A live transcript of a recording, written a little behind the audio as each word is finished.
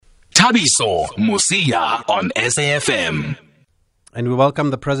Thabiso Mosia on SAFM. And we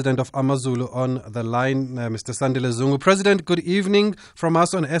welcome the President of Amazulu on the line, Mr. Sandile Zungu. President, good evening from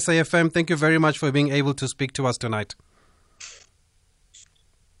us on SAFM. Thank you very much for being able to speak to us tonight.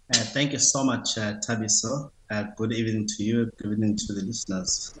 Thank you so much, Thabiso. Good evening to you. Good evening to the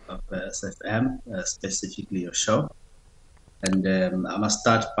listeners of SFM, specifically your show. And I must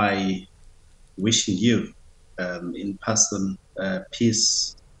start by wishing you in person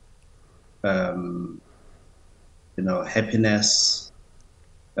peace, happiness,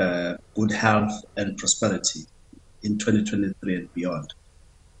 good health and prosperity in 2023 and beyond.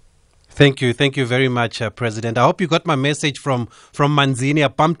 Thank you very much, President. I hope you got my message from Manzini. I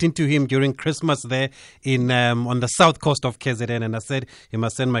bumped into him during Christmas there on the south coast of KZN, and I said he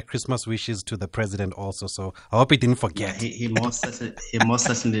must send my Christmas wishes to the President also. So I hope he didn't forget. Yeah, he most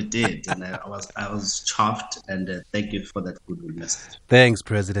certainly did, and I was chuffed. And thank you for that goodwill message. Thanks,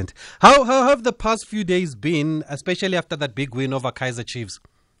 President. How have the past few days been, especially after that big win over Kaizer Chiefs?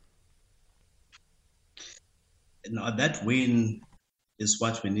 That win is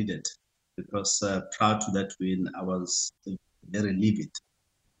what we needed, because prior to that win, I was very livid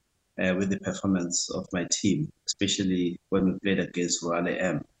with the performance of my team, especially when we played against Royal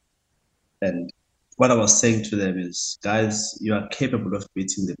AM. And what I was saying to them is, guys, you are capable of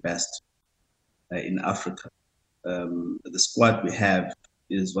beating the best in Africa. The squad we have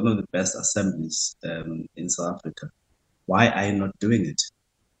is one of the best assemblies in South Africa. Why are you not doing it?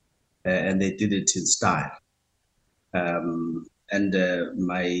 And they did it in style.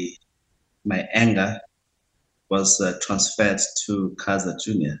 My anger was transferred to Kaizer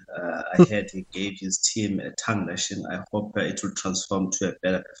Jr. I heard he gave his team a tongue lashing. I hope it will transform to a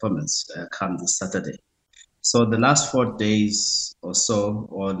better performance come this Saturday. So the last 4 days or so,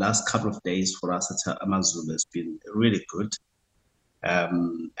 or last couple of days for us at Amazulu has been really good.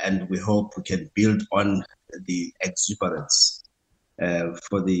 And we hope we can build on the exuberance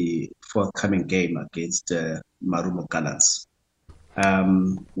for the forthcoming game against Marumo Gallants.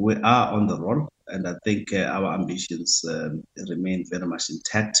 We are on the roll, and I think our ambitions remain very much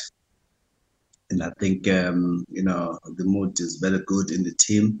intact. And I think the mood is very good in the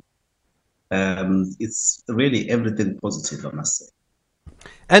team. It's really everything positive, I must say.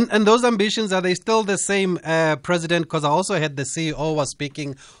 And those ambitions, are they still the same, President? Because I also had the CEO was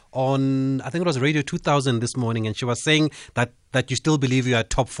speaking on, I think it was Radio 2000 this morning, and she was saying that you still believe you are a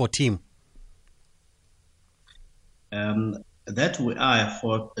top 4 team. That we are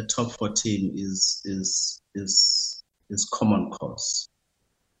for a top 4 team is common cause.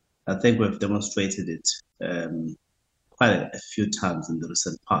 I think we've demonstrated it quite a few times in the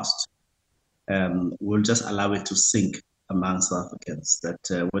recent past. We'll just allow it to sink among South Africans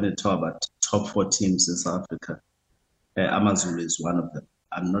that when you talk about top 4 teams in South Africa, Amazulu is one of them.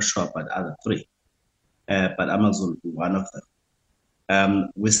 I'm not sure about the other 3, but Amazulu is one of them.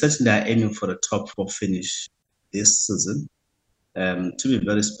 We certainly are aiming for a top 4 finish this season. To be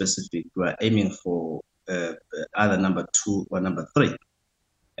very specific, we are aiming for either number 2 or number 3.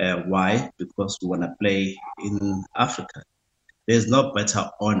 Why? Because we want to play in Africa. There's no better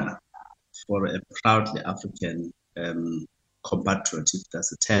honor for a proudly African compatriot, if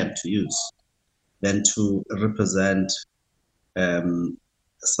that's a term to use, than to represent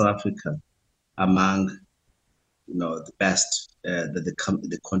South Africa among the best that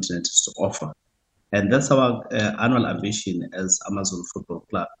the continent has to offer. And that's our annual ambition as Amazulu Football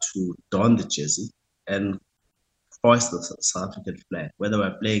Club, to don the jersey and hoist the South African flag, whether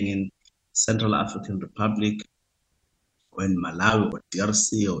we're playing in Central African Republic or in Malawi or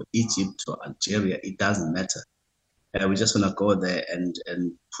DRC or Egypt or Algeria. It doesn't matter. We just want to go there and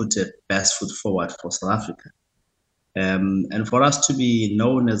put a best foot forward for South Africa. And for us to be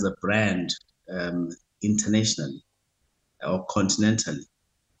known as a brand internationally or continentally,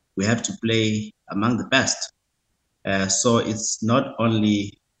 we have to play among the best. So it's not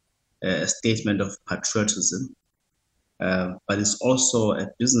only a statement of patriotism, but it's also a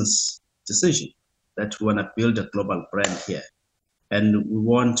business decision that we want to build a global brand here. And we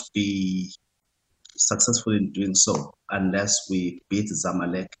won't be successful in doing so unless we beat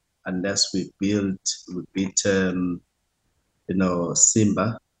Zamalek, unless we beat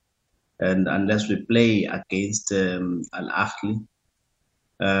Simba, and unless we play against Al Ahly,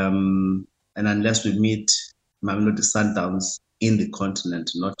 and unless we meet Mamelodi Sundowns in the continent,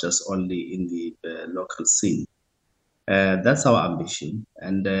 not just only in the local scene. That's our ambition,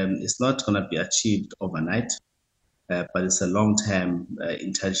 and it's not going to be achieved overnight, but it's a long-term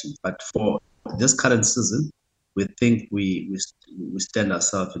intention. But for this current season, we think we stand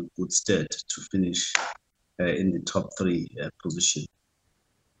ourselves in good stead to finish in the top 3 position.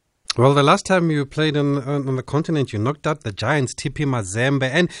 Well, the last time you played on the continent, you knocked out the Giants, TP Mazembe.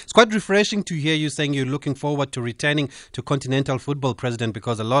 And it's quite refreshing to hear you saying you're looking forward to returning to continental football, President,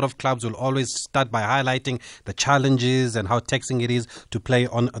 because a lot of clubs will always start by highlighting the challenges and how taxing it is to play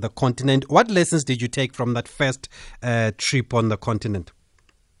on the continent. What lessons did you take from that first trip on the continent?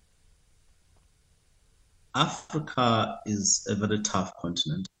 Africa is a very tough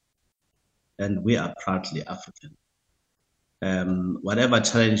continent, and we are proudly African. Whatever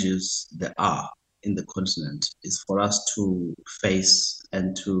challenges there are in the continent is for us to face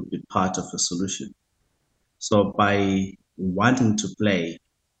and to be part of a solution. So by wanting to play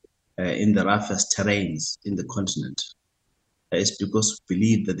in the roughest terrains in the continent, it's because we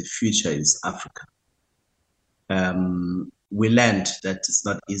believe that the future is Africa. We learned that it's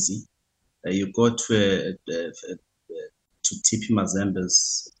not easy. You go to TP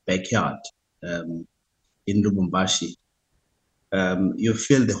Mazembe's backyard in Lubumbashi, you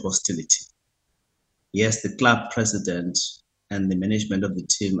feel the hostility. Yes, the club president and the management of the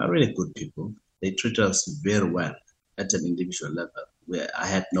team are really good people. They treat us very well at an individual level, where I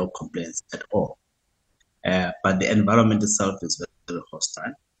had no complaints at all. But the environment itself is very, very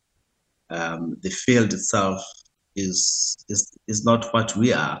hostile. The field itself is not what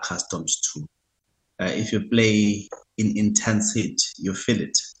we are accustomed to. If you play in intense heat, you feel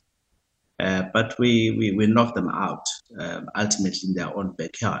it. But we knocked them out, ultimately in their own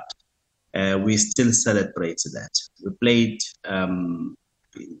backyard. We still celebrate that. We played in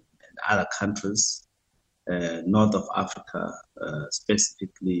other countries, north of Africa,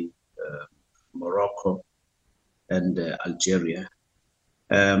 specifically Morocco and Algeria.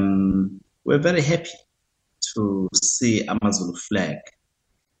 We're very happy to see Amazulu flag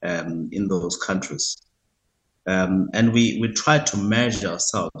in those countries. And we try to measure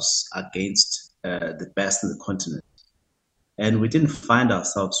ourselves against the best in the continent. And we didn't find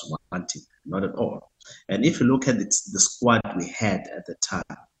ourselves wanting, not at all. And if you look at the squad we had at the time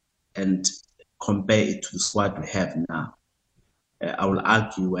and compare it to the squad we have now, I will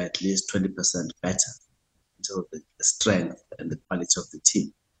argue we're at least 20% better in terms of the strength and the quality of the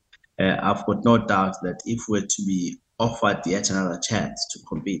team. I've got no doubt that if we're to be offered yet another chance to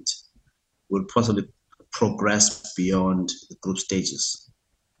compete, we'll possibly progress beyond the group stages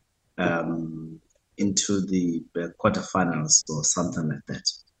into the quarterfinals or something like that.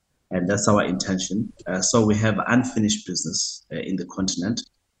 And that's our intention. So we have unfinished business in the continent.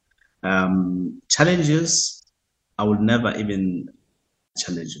 Challenges, I would never even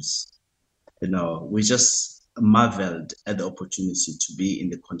challenges. We just marveled at the opportunity to be in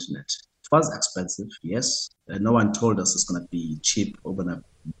the continent. It was expensive, yes. No one told us it's going to be cheap or going to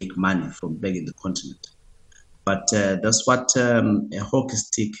make money from being in the continent. But that's what a hockey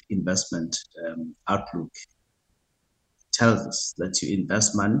stick investment outlook tells us, that you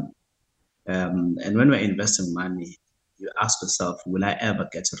invest money. And when we're investing money, you ask yourself, will I ever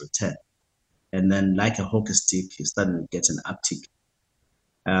get a return? And then like a hockey stick, you start to get an uptick.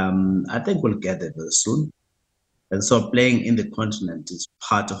 I think we'll get there very soon. And so playing in the continent is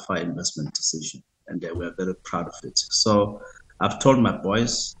part of our investment decision. And we're very proud of it. So I've told my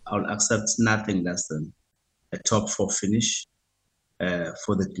boys, I'll accept nothing less than a top 4 finish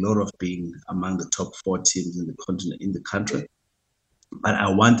for the glory of being among the top 4 teams in the continent, in the country. But I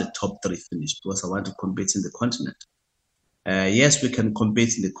want the top 3 finish because I want to compete in the continent. Yes, we can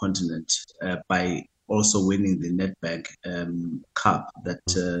compete in the continent by also winning the Nedbank Cup that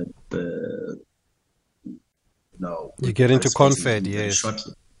you get into Confed, yes.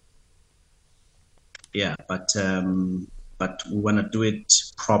 Shortly. Yeah, but we want to do it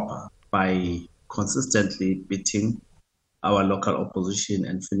proper by consistently beating our local opposition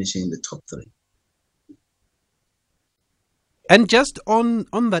and finishing in the top 3. And just on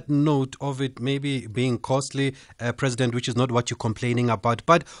that note of it maybe being costly, President, which is not what you're complaining about,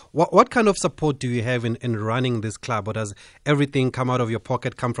 but what kind of support do you have in running this club? Or does everything come out of your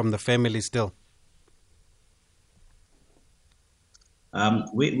pocket, come from the family still?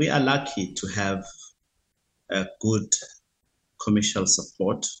 We are lucky to have a good commercial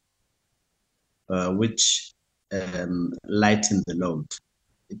support, which lighten the load.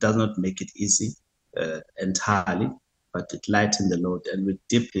 It does not make it easy entirely, but it lighten the load, and we're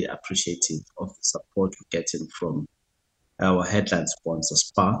deeply appreciative of the support we're getting from our headline sponsor,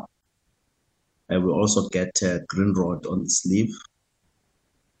 SPAR. And we also get Grindrod on the sleeve.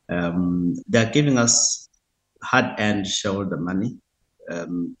 They're giving us hard-earned shareholder money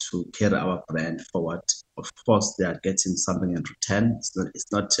to carry our brand forward. Of course, they are getting something in return.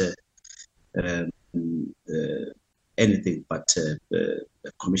 It's not anything but a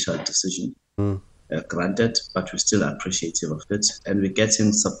commercial decision. granted, but we're still appreciative of it. And we're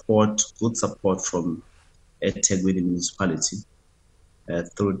getting support, good support from eThekwini municipality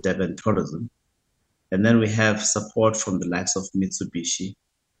through Durban Tourism. And then we have support from the likes of Mitsubishi,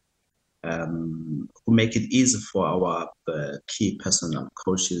 who make it easy for our key personnel,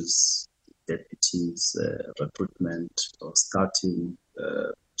 coaches, deputies, recruitment or scouting,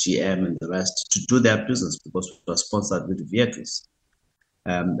 GM and the rest to do their business because we are sponsored with vehicles.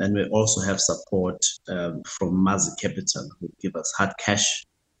 And we also have support from Mazi Capital, who give us hard cash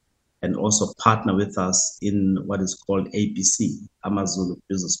and also partner with us in what is called ABC, Amazulu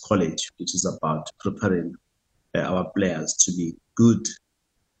Business College, which is about preparing our players to be good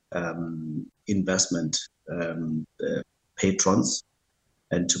investment patrons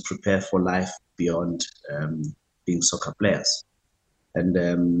and to prepare for life beyond being soccer players.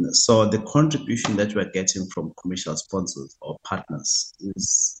 And so the contribution that we're getting from commercial sponsors or partners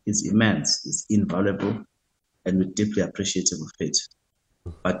is immense, is invaluable, and we're deeply appreciative of it.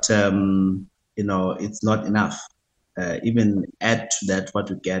 But, it's not enough. Even add to that what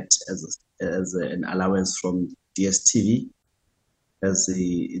we get as an allowance from DSTV, as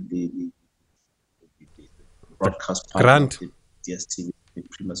the broadcast partner Grant. of the DSTV, the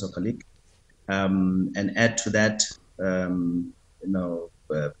Premier Soccer League. And add to that,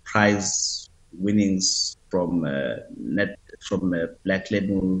 prize winnings from Black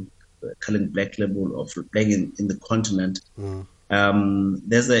Label, Culling Black Label, of playing in the continent.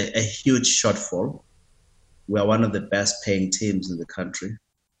 There's a huge shortfall. We are one of the best paying teams in the country.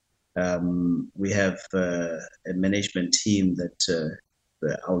 We have a management team that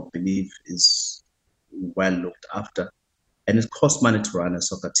I would believe is well looked after, and it costs money to run a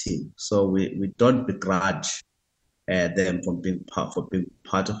soccer team. So we don't begrudge them for being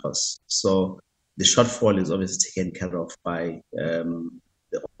part of us. So the shortfall is obviously taken care of by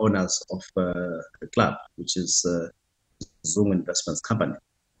the owners of the club, which is Zoom Investments Company.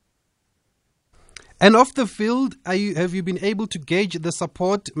 And off the field, have you been able to gauge the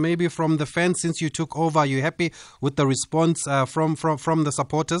support maybe from the fans since you took over? Are you happy with the response from the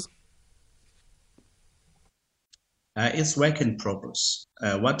supporters? It's work in progress.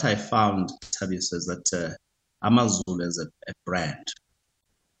 What I found, Tavis, is that Amazulu as a brand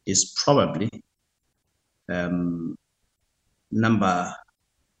is probably number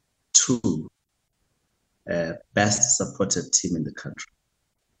 2 best supported team in the country.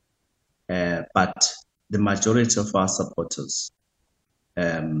 But the majority of our supporters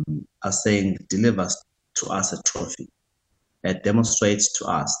are saying, deliver to us a trophy. It demonstrates to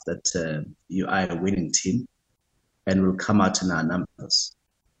us that you are a winning team and will come out in our numbers.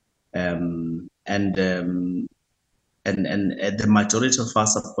 And the majority of our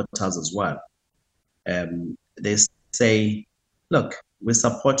supporters as well, they say, look, we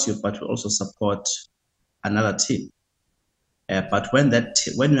support you, but we also support another team. But when we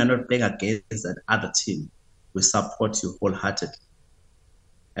are not playing against that other team, we support you wholeheartedly.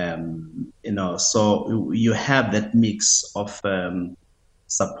 So you have that mix of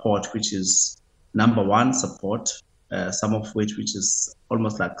support, which is number one support, some of which is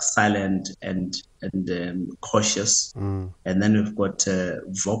almost like silent and cautious, and then we've got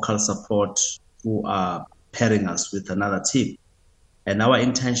vocal support who are pairing us with another team, and our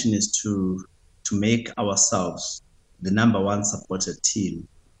intention is to make ourselves the number one supported team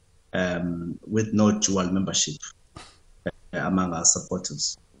with no dual membership among our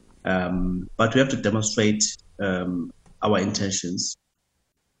supporters. But we have to demonstrate our intentions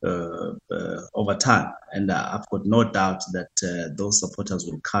over time, and I've got no doubt that those supporters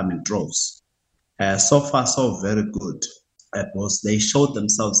will come in droves. So far, so very good, because they showed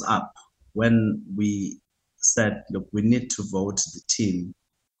themselves up when we said, look, we need to vote the team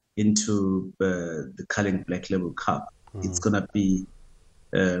into the Culling Black Label Cup. It's going to be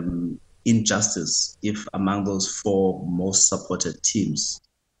injustice if among those 4 most supported teams,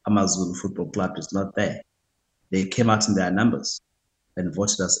 Amazulu Football Club is not there. They came out in their numbers and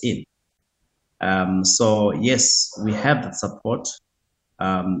voted us in. So yes, we have that support.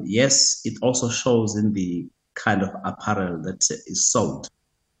 Yes, it also shows in the kind of apparel that is sold.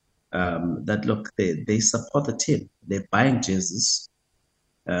 That look, they support the team. They're buying jerseys.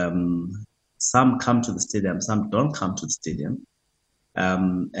 Some come to the stadium, some don't come to the stadium.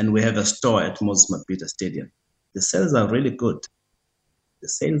 And we have a store at Moses Mabhida Stadium. The sales are really good.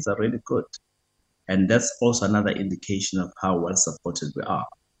 And that's also another indication of how well supported we are.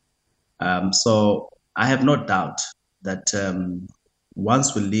 So I have no doubt that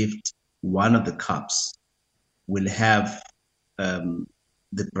once we lift one of the cups, we'll have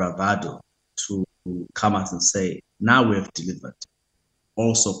the bravado to come out and say, now we have delivered.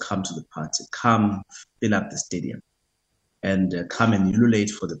 also come to the party, come fill up the stadium, and come and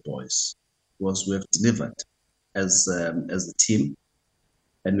ululate for the boys, because we have delivered as a team,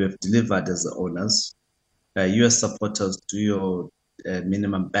 and we have delivered as the owners. US supporters, do your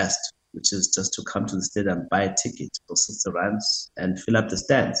minimum best, which is just to come to the stadium, buy a ticket for 60 rands, and fill up the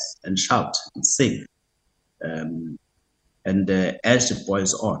stands and shout and sing, and urge the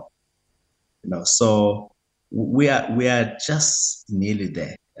boys on. So we are just nearly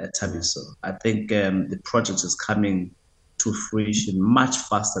there, Tabiso. I think the project is coming to fruition much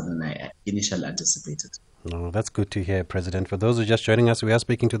faster than I initially anticipated. No, that's good to hear, President. For those who are just joining us, we are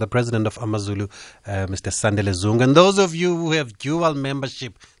speaking to the President of Amazulu, Mr. Sandile Zungu. And those of you who have dual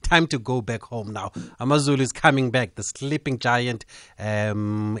membership, time to go back home now. Amazulu is coming back. The sleeping giant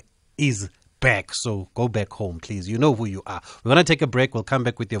is back. So go back home, please. You know who you are. We're going to take a break. We'll come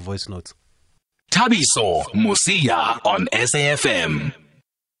back with your voice notes. Thabiso Mosia on SAFM.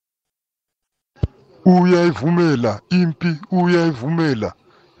 Uyayivumela impi uyayivumela.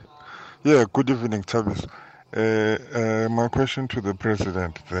 Yeah, good evening, Tabis. My question to the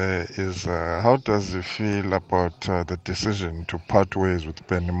president there is, how does he feel about the decision to part ways with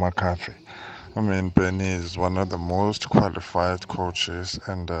Benny McCarthy? I mean, Benny is one of the most qualified coaches,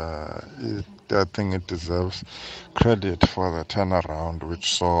 and I think it deserves credit for the turnaround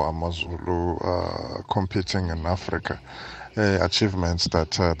which saw Amazulu competing in Africa. Achievements that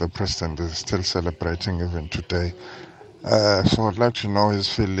the president is still celebrating even today. So I'd like to know his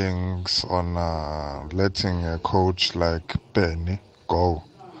feelings on letting a coach like Benny go.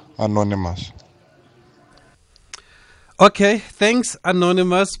 Anonymous. Okay, thanks,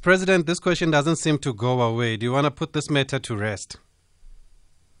 Anonymous. President, this question doesn't seem to go away. Do you want to put this matter to rest?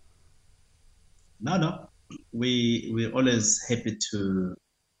 No. We're always happy to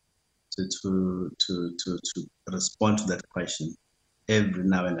respond to that question every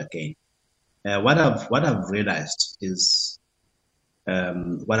now and again. What I've realized is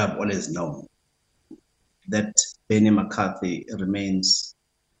what I've always known, that Benny McCarthy remains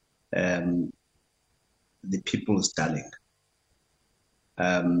the people's darling.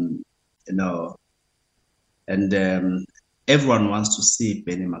 And everyone wants to see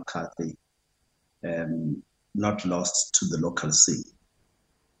Benny McCarthy not lost to the local scene.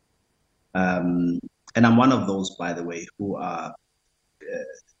 And I'm one of those, by the way, who are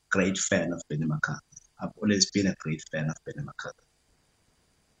great fan of Benny McCarthy. I've always been a great fan of Benny McCarthy.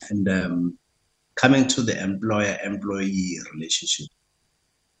 And coming to the employer-employee relationship,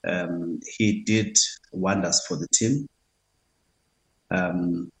 he did wonders for the team.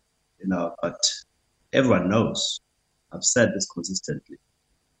 But everyone knows, I've said this consistently,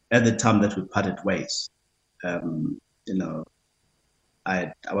 at the time that we parted ways, I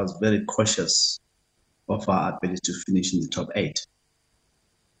was very cautious of our ability to finish in the top 8.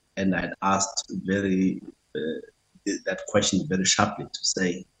 And I'd asked that question very sharply to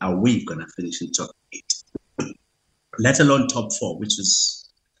say, are we going to finish in top 8? Let alone top 4, which is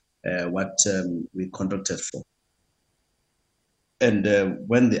what we contracted for. And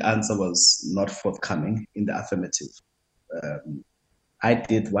when the answer was not forthcoming in the affirmative, I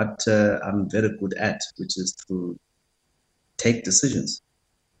did what I'm very good at, which is to take decisions.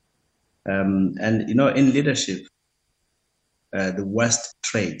 And in leadership, the worst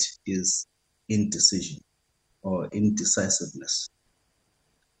trait is indecision or indecisiveness.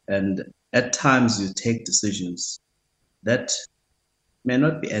 And at times you take decisions that may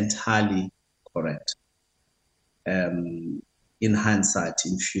not be entirely correct in hindsight,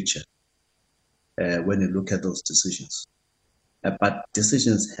 in future, when you look at those decisions. But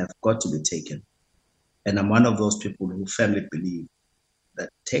decisions have got to be taken. And I'm one of those people who firmly believe that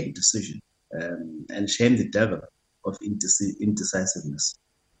take decision and shame the devil of indecisiveness.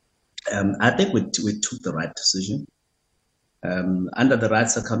 I think we took the right decision. Under the right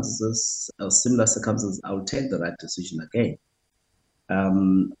circumstances or similar circumstances, I will take the right decision again.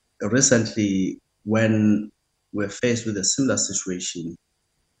 Recently, when we're faced with a similar situation,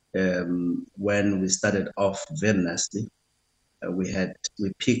 when we started off very nicely, we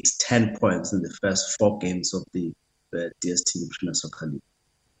picked 10 points in the first 4 games of the DStv Premier Soccer League.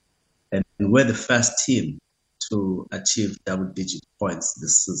 And we're the first team to achieve double-digit points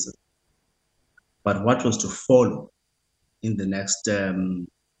this season. But what was to follow in the next 5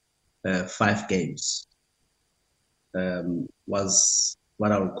 games was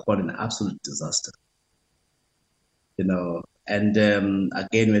what I would call an absolute disaster. And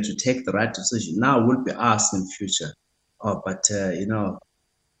again, we had to take the right decision. Now we'll be asked in future,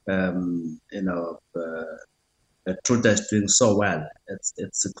 Truta is doing so well.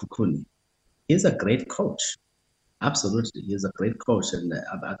 It's a Kukuni. He's a great coach. Absolutely. He's a great coach, and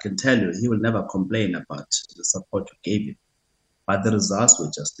I can tell you, he will never complain about the support you gave him. But the results were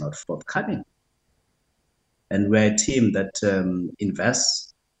just not forthcoming. And we're a team that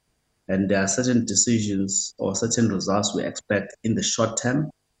invests, and there are certain decisions or certain results we expect in the short term,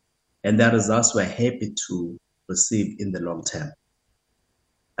 and there are results we're happy to receive in the long term.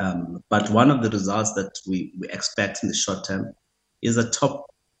 But one of the results that we expect in the short term is a top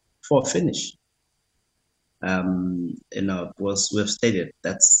 4 finish. Was we've stated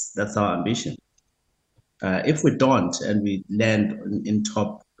that's our ambition. If we don't and we land in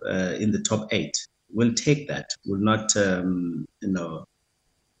the top 8, we'll take that. We'll not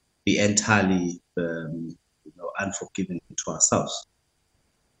be entirely unforgiving to ourselves.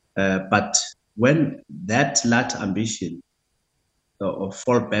 But when that latter ambition or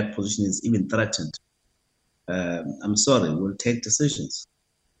fallback position is even threatened, I'm sorry, we'll take decisions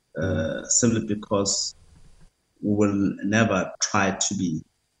simply because we will never try to be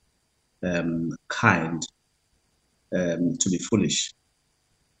kind, to be foolish.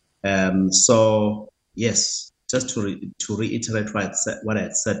 So yes, just to reiterate what I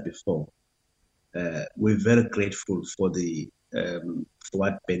had said before, we're very grateful for for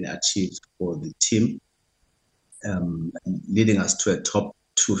what Ben achieved for the team, leading us to a top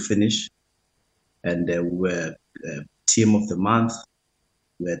 2 finish, and we were team of the month,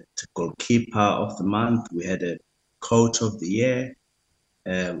 we had goalkeeper of the month, we had a coach of the year,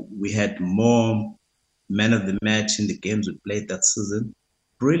 we had more men of the match in the games we played that season.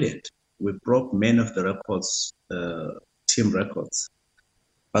 Brilliant. We broke many of the records, team records.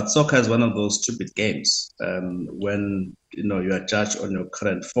 But soccer is one of those stupid games when you are judged on your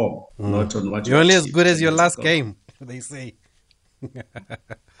current form, not on what you're only as good as your last game, they say.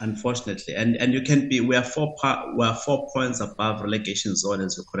 Unfortunately, and you can be. We are 4 points above relegation zone,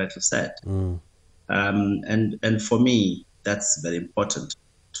 as you correctly said. And for me, that's very important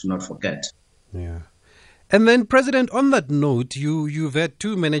to not forget. Yeah. And then, President, on that note, you've had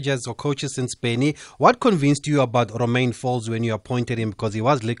 2 managers or coaches in Spain. What convinced you about Romain Folz when you appointed him? Because he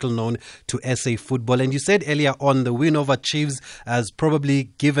was little known to SA football. And you said earlier on the win over Chiefs has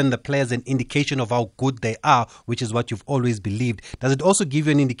probably given the players an indication of how good they are, which is what you've always believed. Does it also give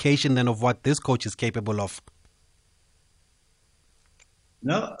you an indication then of what this coach is capable of?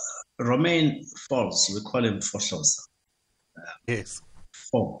 No, Romain Folz, we call him Foshosa. Yes.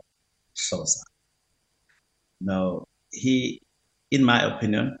 Foshosa. Now, he, in my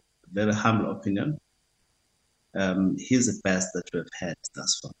opinion, very humble opinion, he's the best that we've had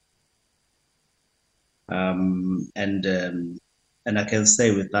thus far. And I can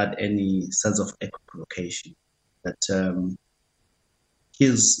say without any sense of equivocation that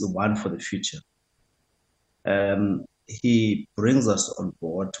he's the one for the future. He brings us on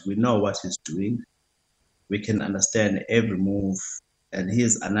board. We know what he's doing. We can understand every move, and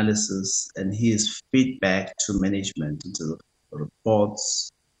his analysis and his feedback to management into the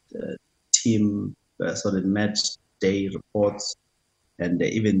reports, team, match day reports, and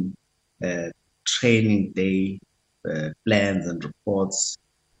even training day plans and reports,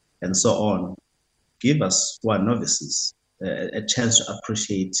 and so on, give us, who are novices, a chance to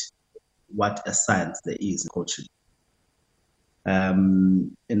appreciate what a science there is in coaching.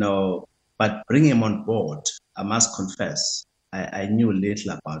 But bringing him on board, I must confess, I knew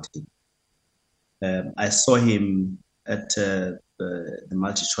little about him. I saw him at the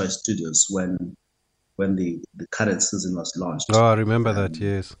MultiChoice Studios when the current season was launched. Oh, I remember that.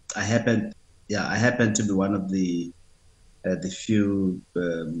 Yes. I happened to be one of the few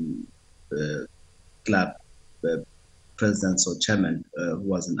club presidents or chairman who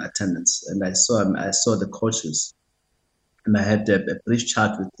was in attendance, and I saw him. I saw the coaches, and I had a brief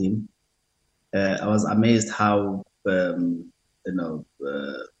chat with him. I was amazed how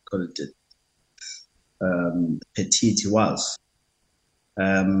petite he was.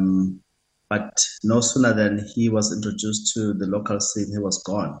 But no sooner than he was introduced to the local scene, he was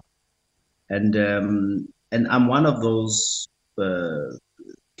gone. And I'm one of those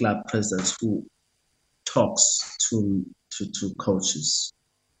club presidents who talks to coaches.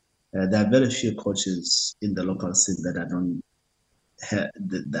 There are very few coaches in the local scene that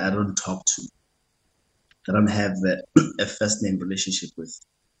I don't talk to. I don't have a first name relationship with,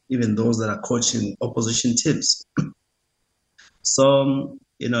 even those that are coaching opposition teams. So,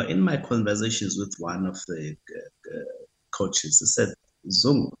 in my conversations with one of the coaches, he said,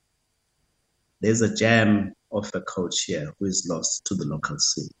 Zungu, there's a gem of a coach here who is lost to the local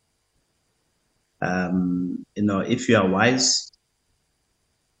scene. If you are wise,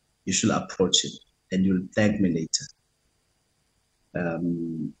 you should approach him and you'll thank me later.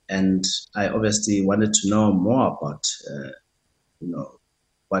 And I obviously wanted to know more about,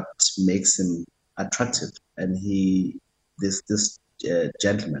 what makes him attractive. And this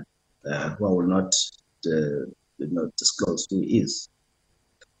gentleman, who I will not, disclose who he is,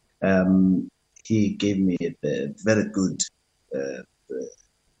 he gave me a very good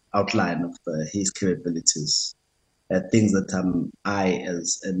outline of his capabilities, things that I,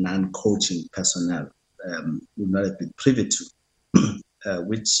 as a non-coaching personnel, would not have been privy to,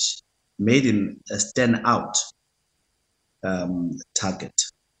 which made him a stand-out target.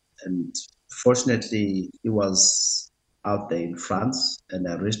 And fortunately, he was out there in France, and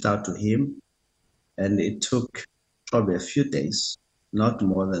I reached out to him, and it took probably a few days, not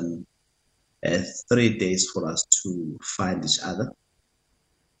more than 3 days, for us to find each other.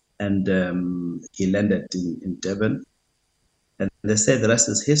 And he landed in Durban, and they say the rest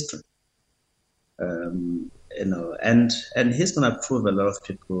is history. And he's going to prove a lot of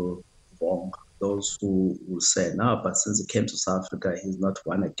people wrong. Those who will say, no, but since he came to South Africa, he's not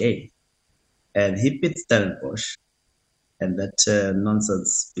won a game. And he beat Stellenbosch, and that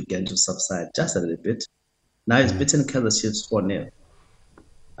nonsense began to subside just a little bit. Now he's beaten Kaizer Chiefs 4-0.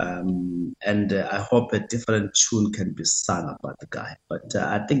 And I hope a different tune can be sung about the guy. But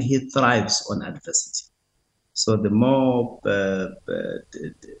I think he thrives on adversity. So the more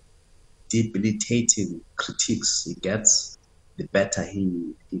debilitating critiques he gets, the better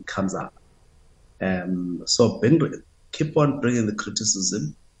he comes up. So keep on bringing the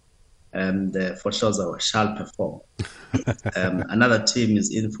criticism, and for sure I shall perform. Another team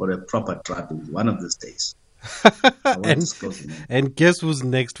is in for a proper drubbing one of these days. And guess who's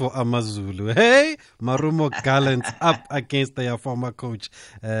next for Amazulu? Hey, Marumo Gallants up against their former coach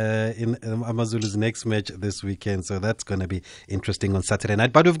in Amazulu's next match this weekend. So that's going to be interesting on Saturday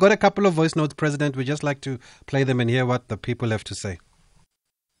night. But we've got a couple of voice notes, President. We just like to play them and hear what the people have to say.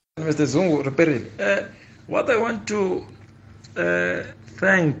 Mr. Zungu, what I want to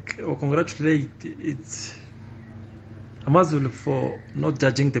thank or congratulate it's Amazulu for not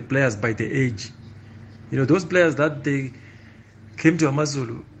judging the players by the age. Those players that they came to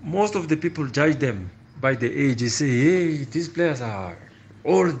Amazulu, most of the people judge them by the age. They say, hey, these players are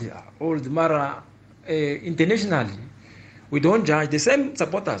old. Mara, internationally, we don't judge. The same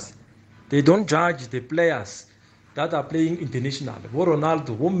supporters, they don't judge the players that are playing internationally. Who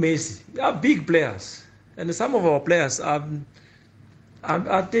Ronaldo, who Messi, they are big players. And some of our players are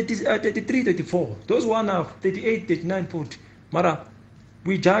 33, 34. Those one are 38, 39 foot. Mara,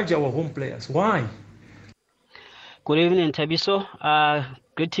 we judge our home players. Why? Good evening, Tabiso.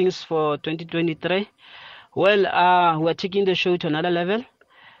 Greetings for 2023. Well, we're taking the show to another level.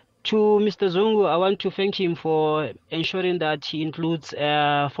 To Mr. Zungu, I want to thank him for ensuring that he includes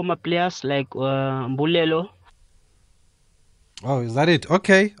former players like Mbulelo. Oh, is that it?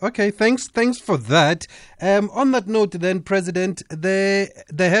 Okay. Thanks for that. On that note, then, President, there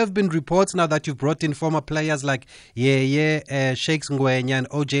have been reports now that you've brought in former players like Shakes Ngwenya and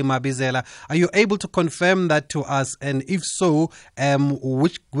OJ Mabizela. Are you able to confirm that to us? And if so,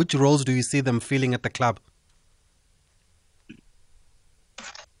 which roles do you see them filling at the club?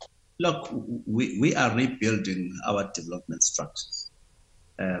 Look, we are rebuilding our development structures.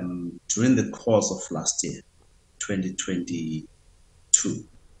 During the course of last year, 2022,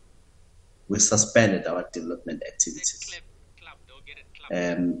 we suspended our development activities.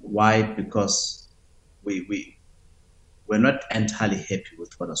 Why? Because we're not entirely happy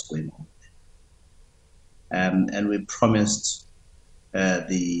with what was going on. And we promised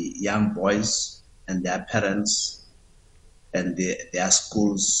the young boys and their parents and their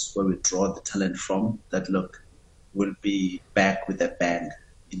schools where we draw the talent from that, look, we'll be back with a bang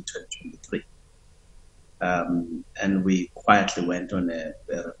in 2023. And we quietly went on a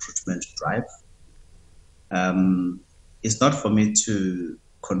recruitment drive. It's not for me to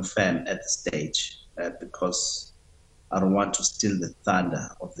confirm at this stage because I don't want to steal the thunder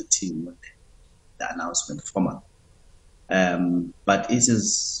of the team with the announcement format. But it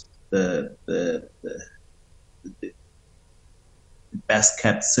is the best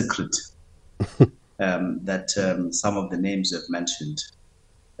kept secret that some of the names you've mentioned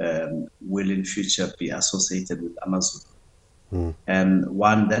will in future be associated with Amazulu. And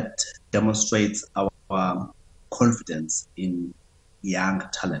one that demonstrates our confidence in young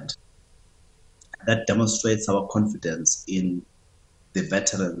talent, that demonstrates our confidence in the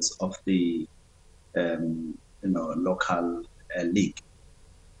veterans of the local league,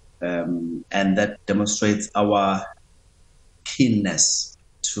 and that demonstrates our keenness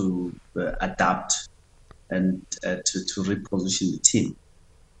to adapt and to reposition the team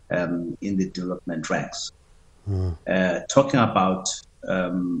in the development ranks. Talking about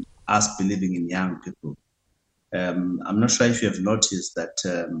us believing in young people, I'm not sure if you have noticed that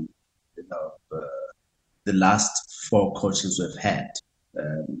the last 4 coaches we've had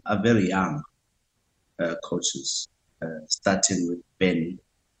are very young coaches, starting with Benny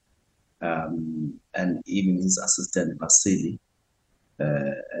and even his assistant Vasily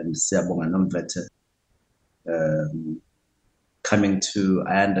and Siyabonga Nomvete, coming to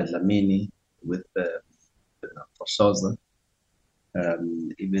Ayanda Dlamini with Proshoza,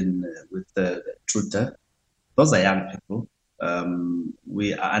 even with Truta. Those are young people.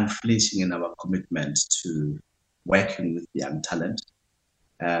 We are unflinching in our commitment to working with young talent.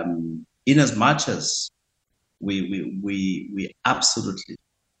 In as much as we absolutely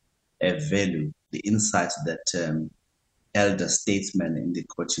value the insight that elder statesmen in the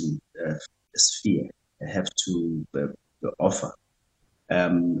coaching sphere have to offer.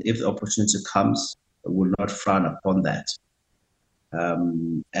 If the opportunity comes, we will not frown upon that.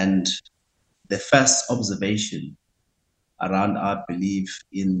 And the first observation around our belief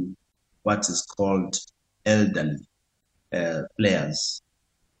in what is called elderly players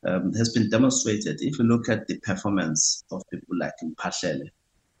has been demonstrated. If you look at the performance of people like Mphahlele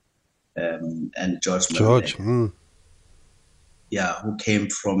and George, who came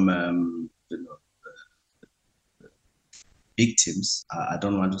from big teams. I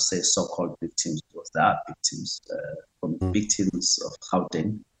don't want to say so-called big teams because there are big teams, from big teams of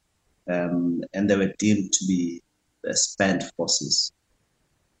Gauteng, and they were deemed to be spent forces.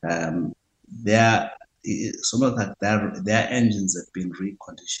 Some of that, their engines have been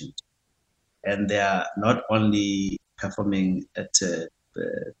reconditioned, and they are not only performing at a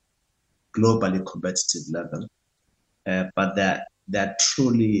globally competitive level, but they're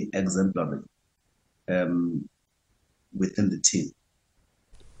truly exemplary within the team,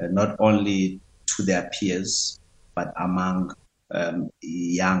 not only to their peers, but among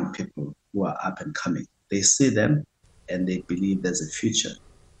young people who are up and coming. They see them and they believe there's a future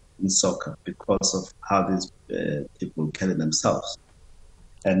in soccer because of how these people carry themselves.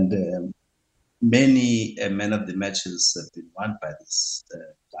 And many men of the matches have been won by these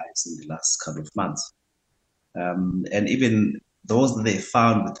guys in the last couple of months. And even those that they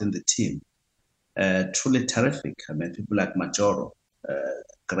found within the team, truly terrific. I mean, people like Majoro,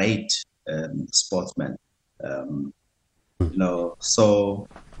 great sportsmen. So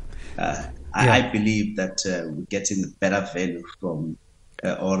I believe that we're getting better value from,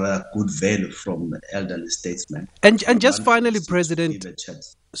 or a good value from elderly statesmen. And just finally, President,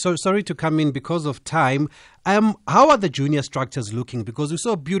 so sorry to come in because of time. How are the junior structures looking? Because we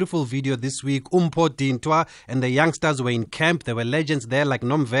saw a beautiful video this week. Umpo Dintwa and the youngsters were in camp. There were legends there like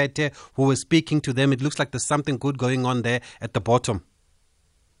Nomvete who were speaking to them. It looks like there's something good going on there at the bottom.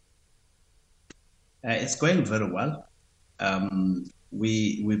 It's going very well.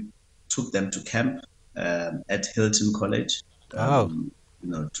 We took them to camp at Hilton College.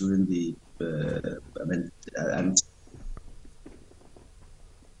 During the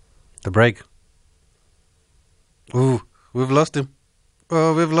the break. Ooh, we've lost him.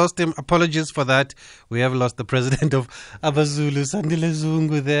 Oh, we've lost him. Apologies for that. We have lost the president of AmaZulu, Sandile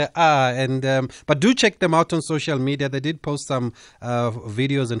Zungu there. But do check them out on social media. They did post some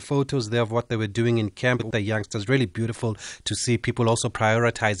videos and photos there of what they were doing in camp with the youngsters. Really beautiful to see people also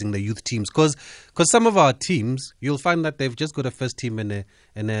prioritizing the youth teams. Because some of our teams, you'll find that they've just got a first team and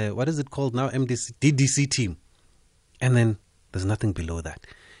a what is it called now? DDC team. And then there's nothing below that.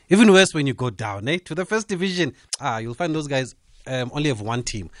 Even worse when you go down to the first division. You'll find those guys only have one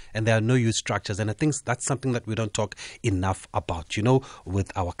team and there are no youth structures, and I think that's something that we don't talk enough about,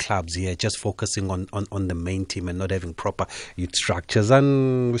 with our clubs here, just focusing on the main team and not having proper youth structures.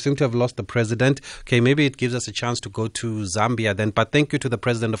 And we seem to have lost the president. Okay, maybe it gives us a chance to go to Zambia then, but thank you to the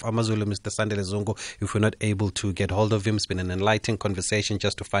president of AmaZulu, Mr. Sandile Zungu. If we're not able to get hold of him, it's been an enlightening conversation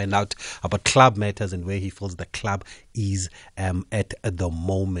just to find out about club matters and where he feels the club is at the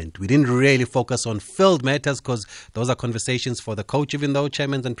moment. We didn't really focus on field matters because those are conversations for the coach, even though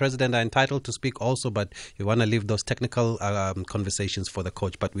chairmen and president are entitled to speak also, but you want to leave those technical conversations for the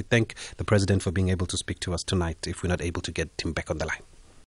coach. But we thank the president for being able to speak to us tonight if we're not able to get him back on the line.